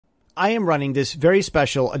I am running this very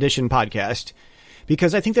special edition podcast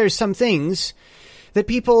because I think there's some things that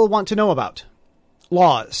people want to know about.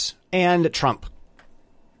 Laws and Trump.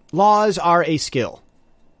 Laws are a skill.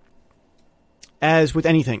 As with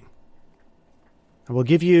anything. I will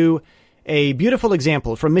give you a beautiful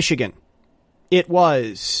example from Michigan. It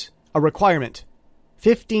was a requirement.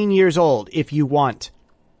 15 years old if you want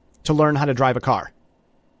to learn how to drive a car.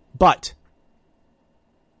 But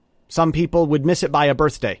some people would miss it by a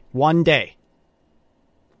birthday. One day.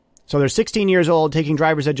 So they're 16 years old taking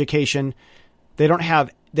driver's education. They don't have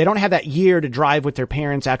that year to drive with their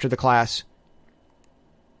parents after the class.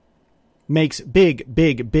 Makes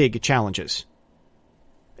big challenges.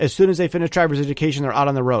 As soon as they finish driver's education, they're out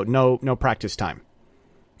on the road. No practice time.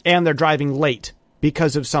 And they're driving late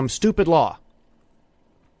because of some stupid law.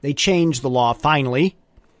 They changed the law finally.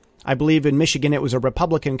 I believe in Michigan it was a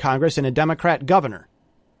Republican Congress and a Democrat governor.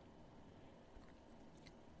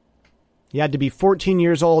 You had to be 14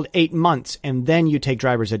 years old, 8 months, and then you take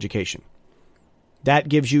driver's education. That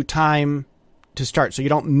gives you time to start, so you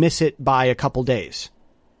don't miss it by a couple days.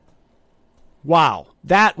 Wow,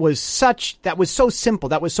 that was so simple.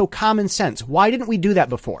 That was so common sense. Why didn't we do that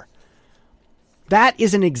before? That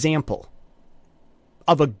is an example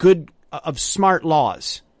of smart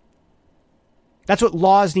laws. That's what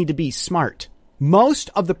laws need to be, smart. Most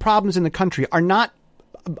of the problems in the country are not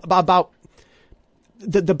about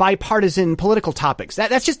the bipartisan political topics.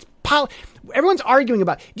 That's just everyone's arguing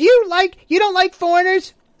about. You don't like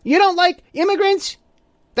foreigners? You don't like immigrants?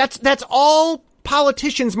 That's all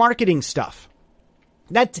politicians' marketing stuff.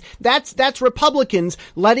 That's Republicans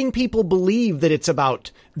letting people believe that it's about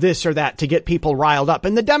this or that to get people riled up.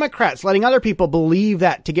 And the Democrats letting other people believe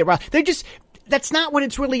that to get riled. That's not what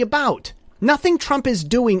it's really about. Nothing Trump is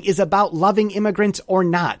doing is about loving immigrants or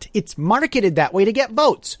not. It's marketed that way to get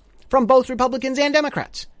votes from both Republicans and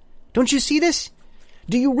Democrats. Don't you see this?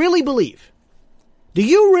 Do you really believe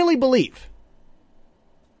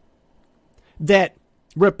that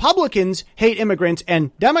Republicans hate immigrants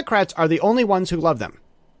and Democrats are the only ones who love them?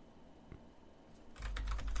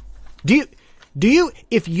 Do you,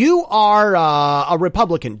 if you are a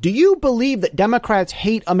Republican, do you believe that Democrats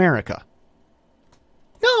hate America?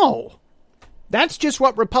 No. That's just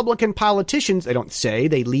what Republican politicians, they don't say,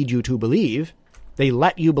 they lead you to believe. They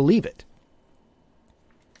let you believe it.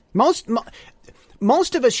 Most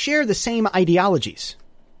of us share the same ideologies.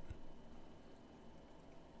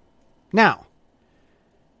 Now,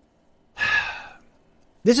 I'm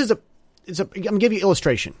going to give you an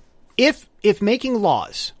illustration. If making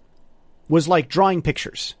laws was like drawing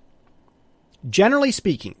pictures, generally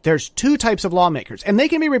speaking, there's two types of lawmakers, and they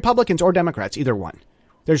can be Republicans or Democrats, either one.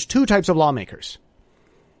 There's two types of lawmakers.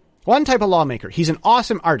 One type of lawmaker, he's an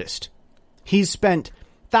awesome artist. He's spent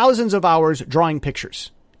thousands of hours drawing pictures.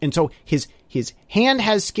 And so his hand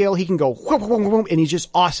has skill. He can go whoop, whoop, whoop, and he's just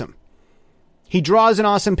awesome. He draws an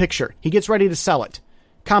awesome picture. He gets ready to sell it.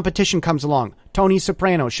 Competition comes along. Tony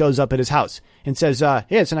Soprano shows up at his house and says, yeah,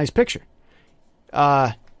 it's a nice picture.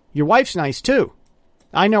 Your wife's nice too.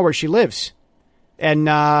 I know where she lives. And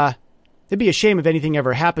it'd be a shame if anything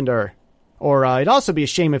ever happened to her. Or it'd also be a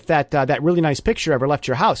shame if that really nice picture ever left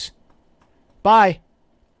your house. Bye.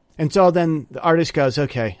 And so then the artist goes,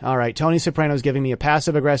 okay, all right, Tony Soprano's giving me a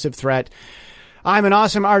passive-aggressive threat. I'm an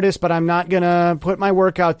awesome artist, but I'm not going to put my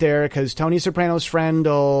work out there because Tony Soprano's friend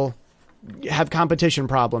will have competition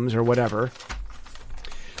problems or whatever.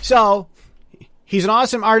 So he's an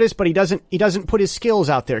awesome artist, but he doesn't put his skills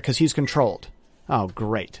out there because he's controlled. Oh,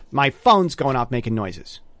 great. My phone's going off making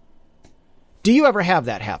noises. Do you ever have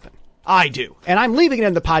that happen? I do. And I'm leaving it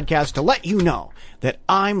in the podcast to let you know that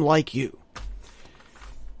I'm like you.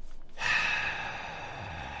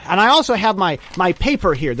 And I also have my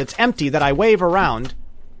paper here that's empty that I wave around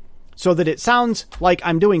so that it sounds like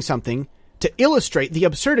I'm doing something to illustrate the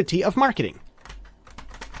absurdity of marketing.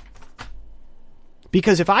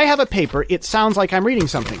 Because if I have a paper, it sounds like I'm reading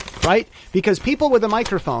something, right? Because people with a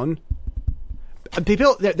microphone,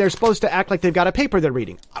 they're supposed to act like they've got a paper they're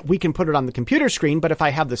reading. We can put it on the computer screen, but if I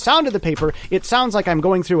have the sound of the paper, it sounds like I'm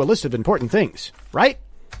going through a list of important things, right?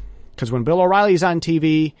 Because when Bill O'Reilly's on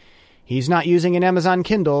TV, he's not using an Amazon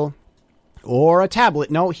Kindle or a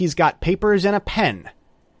tablet. No, he's got papers and a pen.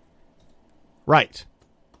 Right.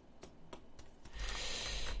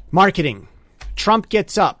 Marketing. Trump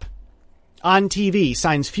gets up on TV,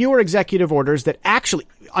 signs fewer executive orders that actually,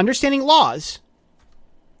 understanding laws,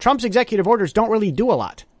 Trump's executive orders don't really do a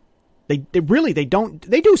lot. They don't.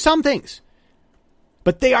 They do some things,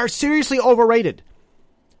 but they are seriously overrated.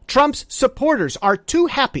 Trump's supporters are too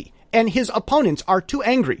happy and his opponents are too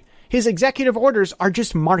angry. His executive orders are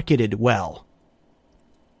just marketed well.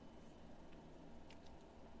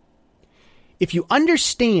 if you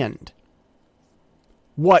understand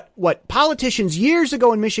what politicians years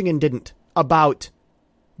ago in Michigan didn't about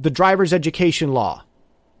the driver's education law,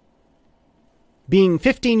 being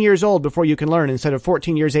 15 years old before you can learn instead of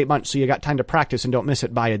 14 years, 8 months, so you got time to practice and don't miss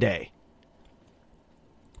it by a day.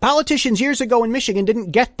 Politicians years ago in Michigan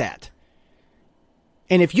didn't get that.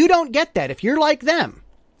 And if you don't get that, if you're like them,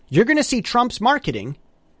 you're going to see Trump's marketing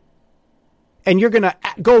and you're going to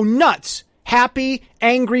go nuts, happy,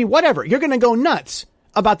 angry, whatever. You're going to go nuts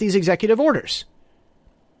about these executive orders.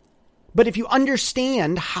 But if you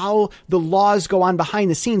understand how the laws go on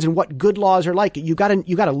behind the scenes and what good laws are like, you got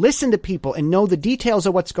to listen to people and know the details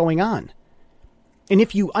of what's going on. And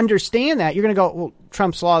if you understand that, you're going to go, well,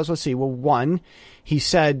 Trump's laws, let's see. Well, one, he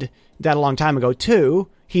said that a long time ago. Two,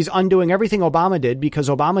 he's undoing everything Obama did because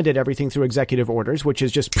Obama did everything through executive orders, which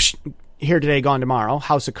is just here today, gone tomorrow,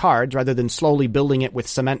 house of cards, rather than slowly building it with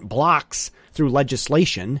cement blocks through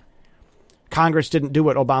legislation. Congress didn't do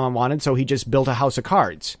what Obama wanted, so he just built a house of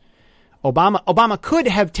cards. Obama could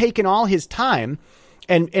have taken all his time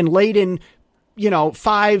and laid in,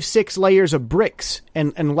 5-6 layers of bricks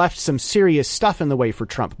and left some serious stuff in the way for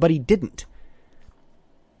Trump, but he didn't.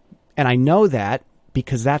 And I know that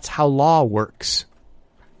because that's how law works.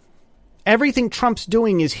 Everything Trump's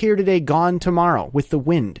doing is here today, gone tomorrow with the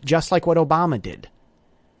wind, just like what Obama did.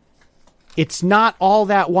 It's not all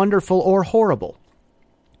that wonderful or horrible.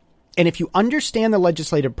 And if you understand the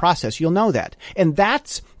legislative process, you'll know that. And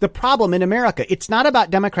that's the problem in America. It's not about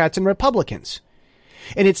Democrats and Republicans.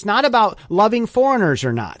 And it's not about loving foreigners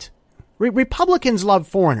or not. Republicans love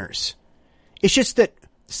foreigners. It's just that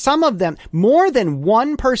some of them, more than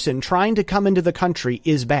one person trying to come into the country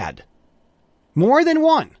is bad. More than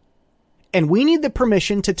one. And we need the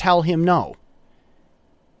permission to tell him no.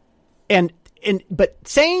 But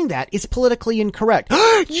saying that is politically incorrect.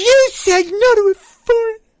 You said no to a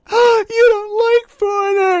foreigner. You don't like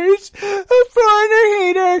foreigners. A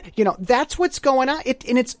foreigner hater. That's what's going on.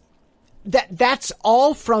 That's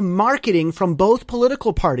all from marketing from both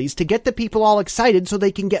political parties to get the people all excited so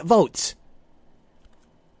they can get votes.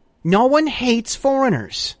 No one hates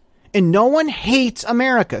foreigners. And no one hates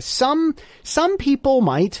America. Some people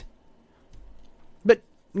might. But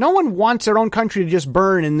no one wants their own country to just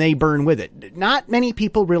burn and they burn with it. Not many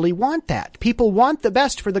people really want that. People want the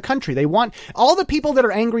best for the country. They want all the people that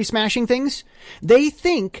are angry smashing things. They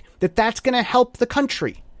think that that's going to help the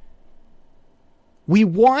country. We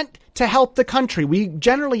want to help the country. We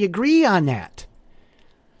generally agree on that.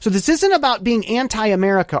 So this isn't about being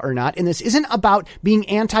anti-America or not. And this isn't about being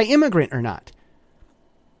anti-immigrant or not.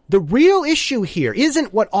 The real issue here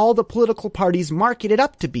isn't what all the political parties market it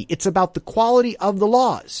up to be. It's about the quality of the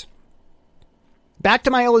laws. Back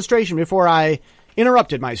to my illustration before I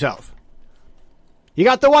interrupted myself. You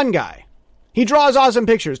got the one guy. He draws awesome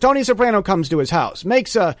pictures. Tony Soprano comes to his house,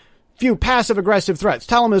 makes a few passive-aggressive threats,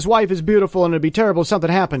 tell him his wife is beautiful and it'd be terrible if something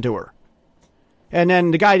happened to her. And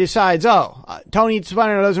then the guy decides, Tony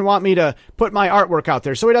Soprano doesn't want me to put my artwork out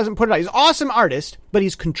there, so he doesn't put it out. He's an awesome artist, but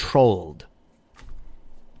he's controlled.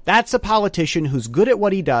 That's a politician who's good at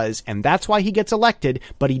what he does, and that's why he gets elected,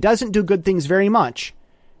 but he doesn't do good things very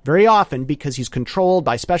often, because he's controlled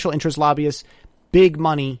by special interest lobbyists, big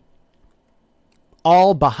money,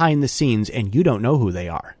 all behind the scenes, and you don't know who they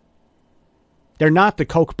are. They're not the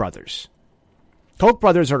Koch brothers. Koch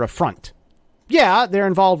brothers are a front. Yeah, they're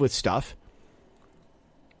involved with stuff.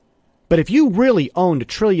 But if you really owned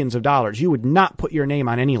trillions of dollars, you would not put your name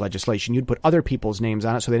on any legislation. You'd put other people's names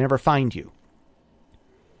on it so they never find you.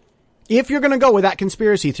 If you're going to go with that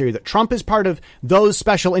conspiracy theory that Trump is part of those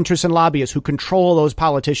special interests and lobbyists who control those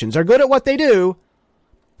politicians, they're good at what they do,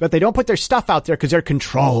 but they don't put their stuff out there because they're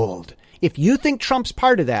controlled. If you think Trump's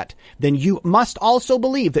part of that, then you must also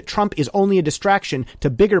believe that Trump is only a distraction to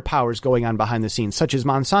bigger powers going on behind the scenes, such as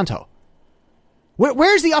Monsanto.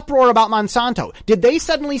 Where's the uproar about Monsanto? Did they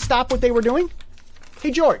suddenly stop what they were doing?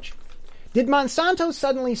 Hey, George, did Monsanto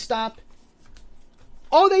suddenly stop?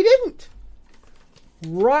 Oh, they didn't.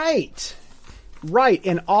 Right.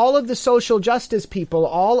 And all of the social justice people,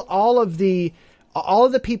 all of the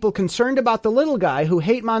people concerned about the little guy who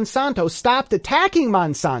hate Monsanto stopped attacking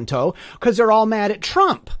Monsanto because they're all mad at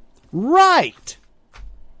Trump. Right.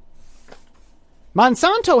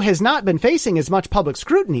 Monsanto has not been facing as much public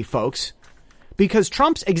scrutiny, folks, because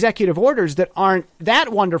Trump's executive orders that aren't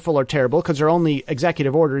that wonderful or terrible, because they're only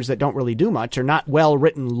executive orders that don't really do much, are not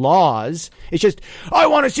well-written laws. It's just, I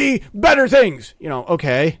want to see better things.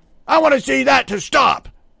 Okay. I want to see that to stop.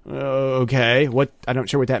 Okay. I'm not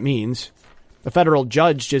sure what that means. The federal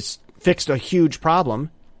judge just fixed a huge problem.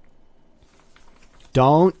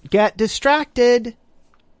 Don't get distracted.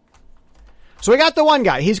 So we got the one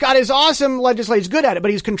guy. He's got his awesome legislation. He's good at it,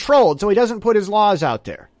 but he's controlled, so he doesn't put his laws out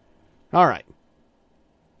there. All right.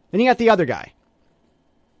 Then you got the other guy.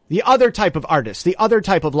 The other type of artist, the other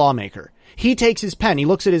type of lawmaker. He takes his pen, he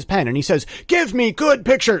looks at his pen, and he says, give me good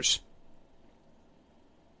pictures.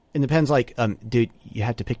 And the pen's like, dude, you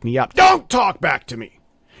have to pick me up. Don't talk back to me.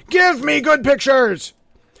 Give me good pictures.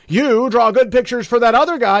 You draw good pictures for that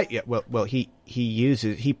other guy. Yeah, well, he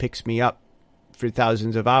picks me up for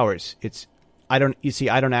thousands of hours. I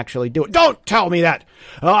don't actually do it. Don't tell me that.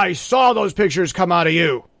 I saw those pictures come out of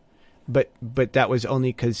you. But that was only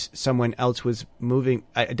because someone else was moving.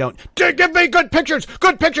 Give me good pictures,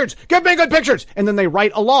 give me good pictures. And then they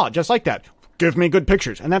write a law just like that. Give me good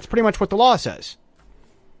pictures. And that's pretty much what the law says.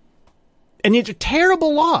 And these are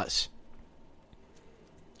terrible laws.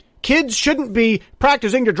 Kids shouldn't be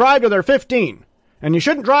practicing to drive till they're 15. And you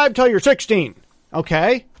shouldn't drive till you're 16.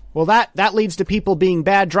 Okay. Well, that leads to people being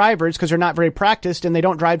bad drivers because they're not very practiced and they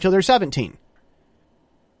don't drive till they're 17.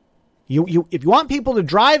 If you want people to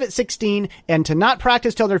drive at 16 and to not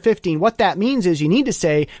practice till they're 15, what that means is you need to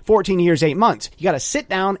say 14 years, 8 months. You got to sit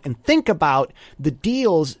down and think about the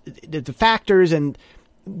deals, the factors, and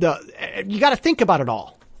you got to think about it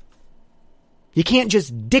all. You can't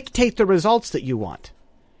just dictate the results that you want.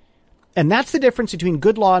 And that's the difference between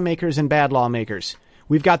good lawmakers and bad lawmakers.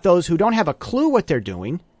 We've got those who don't have a clue what they're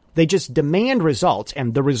doing. They just demand results,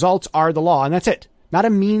 and the results are the law, and that's it. Not a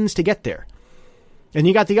means to get there. And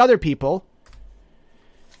you got the other people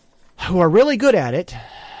who are really good at it,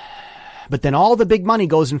 but then all the big money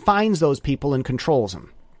goes and finds those people and controls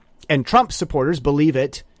them. And Trump supporters believe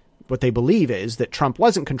it. What they believe is that Trump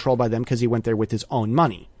wasn't controlled by them because he went there with his own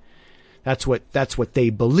money. That's what they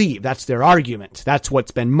believe. That's their argument. That's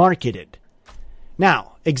what's been marketed.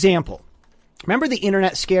 Now, example. Remember the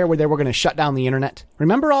internet scare where they were going to shut down the internet?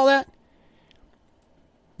 Remember all that?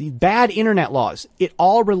 The bad internet laws, it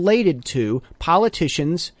all related to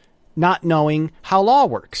politicians not knowing how law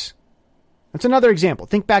works. That's another example.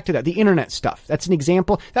 Think back to that. The internet stuff. That's an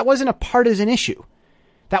example. That wasn't a partisan issue.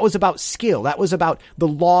 That was about skill. That was about the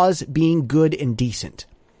laws being good and decent.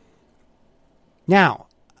 Now,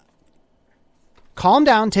 calm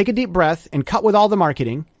down, take a deep breath, and cut with all the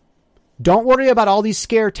marketing. Don't worry about all these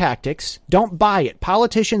scare tactics. Don't buy it.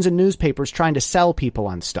 Politicians and newspapers trying to sell people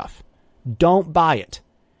on stuff. Don't buy it.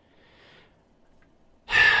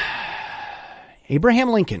 Abraham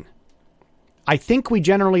Lincoln. I think we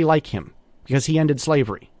generally like him because he ended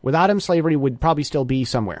slavery. Without him, slavery would probably still be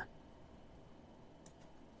somewhere.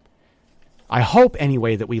 I hope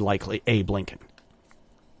anyway that we like Abe Lincoln.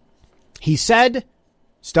 He said,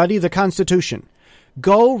 study the Constitution.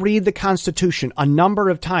 Go read the Constitution a number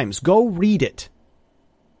of times. Go read it.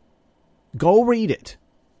 Go read it.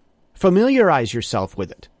 Familiarize yourself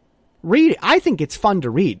with it. Read it. I think it's fun to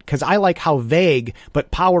read because I like how vague but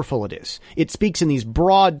powerful it is. It speaks in these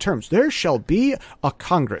broad terms. There shall be a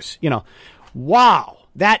Congress. Wow.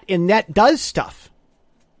 That does stuff.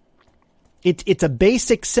 It's a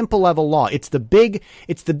basic, simple level law. It's the big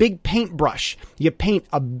paintbrush.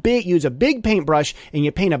 Use a big paintbrush and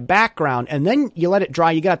you paint a background and then you let it dry.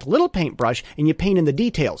 You got the little paintbrush and you paint in the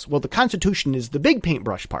details. Well, the Constitution is the big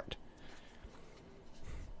paintbrush part.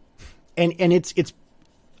 And it's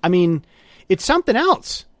something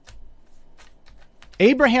else.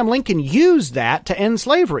 Abraham Lincoln used that to end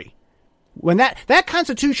slavery. When that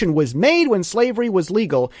Constitution was made when slavery was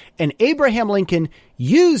legal, and Abraham Lincoln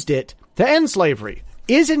used it to end slavery.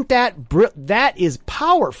 Isn't that that is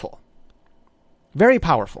powerful? Very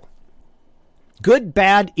powerful. Good,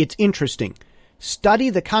 bad, it's interesting. Study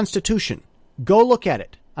the Constitution. Go look at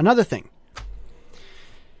it. Another thing.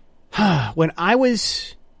 When I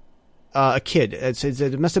was a kid,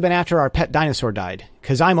 it must have been after our pet dinosaur died,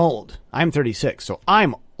 because I'm old. I'm 36, so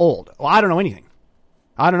I'm old. Well, I don't know anything.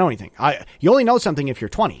 You only know something if you're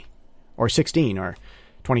 20 or 16 or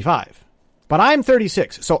 25. But I'm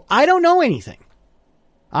 36, so I don't know anything.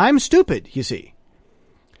 I'm stupid, you see.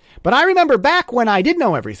 But I remember back when I did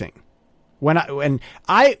know everything. When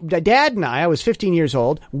Dad and I was 15 years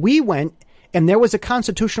old, we went and there was a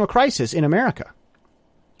constitutional crisis in America.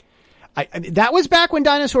 That was back when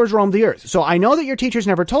dinosaurs roamed the earth. So I know that your teachers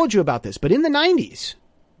never told you about this, but in the 90s,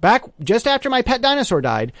 back just after my pet dinosaur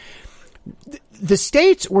died, the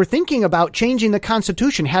states were thinking about changing the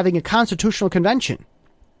Constitution, having a constitutional convention.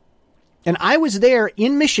 And I was there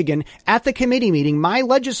in Michigan at the committee meeting. My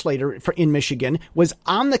legislator in Michigan was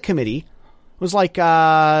on the committee. It was like,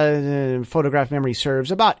 photograph memory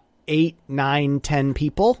serves, about 8, 9, 10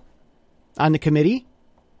 people on the committee.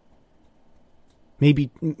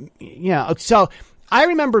 Maybe, yeah. So I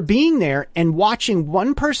remember being there and watching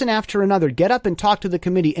one person after another get up and talk to the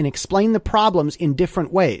committee and explain the problems in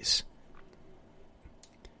different ways.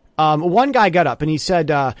 One guy got up and he said,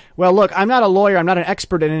 well, look, I'm not a lawyer. I'm not an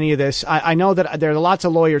expert in any of this. I know that there are lots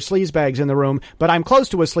of lawyer sleazebags in the room, but I'm close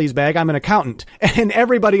to a sleazebag. I'm an accountant. And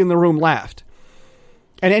everybody in the room laughed.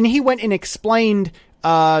 And he went and explained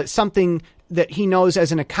something that he knows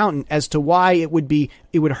as an accountant as to why it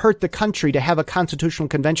would hurt the country to have a constitutional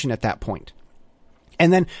convention at that point.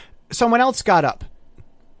 And then someone else got up.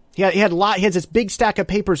 He had this big stack of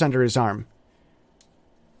papers under his arm.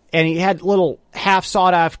 And he had little half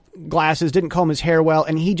sawed off glasses, didn't comb his hair well,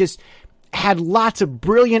 and he just had lots of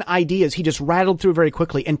brilliant ideas. He just rattled through very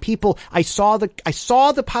quickly. And people, I saw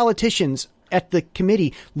the politicians at the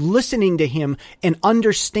committee listening to him and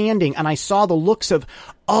understanding. And I saw the looks of,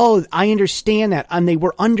 oh, I understand that. And they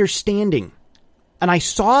were understanding. And I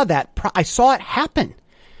saw that. I saw it happen.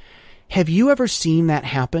 Have you ever seen that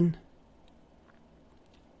happen?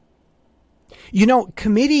 You know,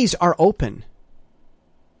 committees are open.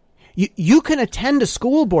 You can attend a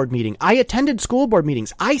school board meeting. I attended school board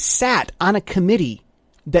meetings. I sat on a committee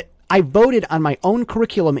that I voted on my own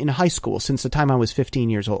curriculum in high school since the time I was 15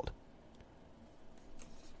 years old.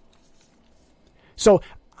 So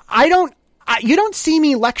you don't see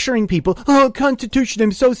me lecturing people. Oh, Constitution,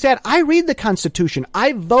 I'm so sad. I read the Constitution.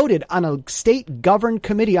 I voted on a state governed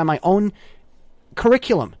committee on my own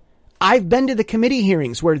curriculum. I've been to the committee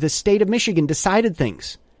hearings where the state of Michigan decided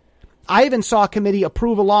things. I even saw a committee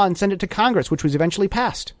approve a law and send it to Congress, which was eventually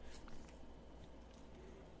passed.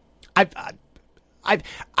 I've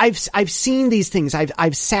seen these things.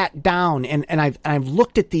 I've sat down and I've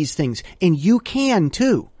looked at these things, and you can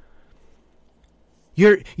too.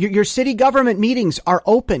 Your city government meetings are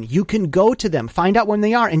open. You can go to them, find out when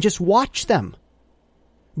they are, and just watch them.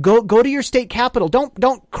 Go to your state capitol.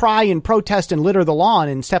 Don't cry and protest and litter the lawn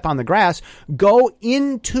and step on the grass. Go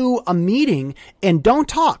into a meeting and don't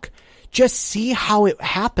talk. Just see how it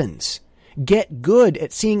happens. Get good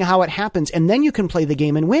at seeing how it happens, and then you can play the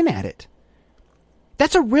game and win at it.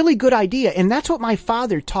 That's a really good idea, and that's what my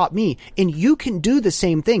father taught me, and you can do the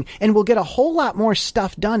same thing, and we'll get a whole lot more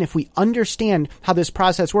stuff done if we understand how this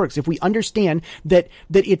process works, if we understand that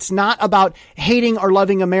it's not about hating or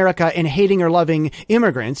loving America and hating or loving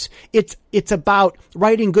immigrants. It's about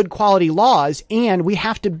writing good quality laws, and we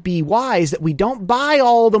have to be wise that we don't buy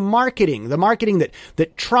all the marketing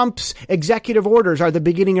that Trump's executive orders are the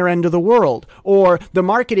beginning or end of the world, or the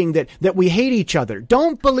marketing that we hate each other.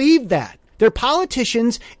 Don't believe that. They're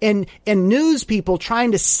politicians and news people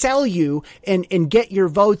trying to sell you and get your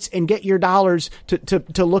votes and get your dollars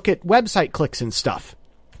to look at website clicks and stuff.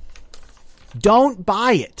 Don't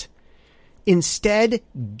buy it. Instead,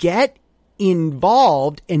 get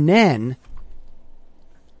involved, and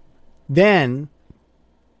then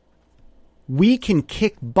we can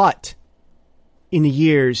kick butt in the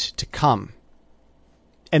years to come.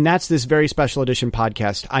 And that's this very special edition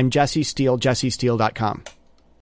podcast. I'm Jesse Steele, jessesteele.com.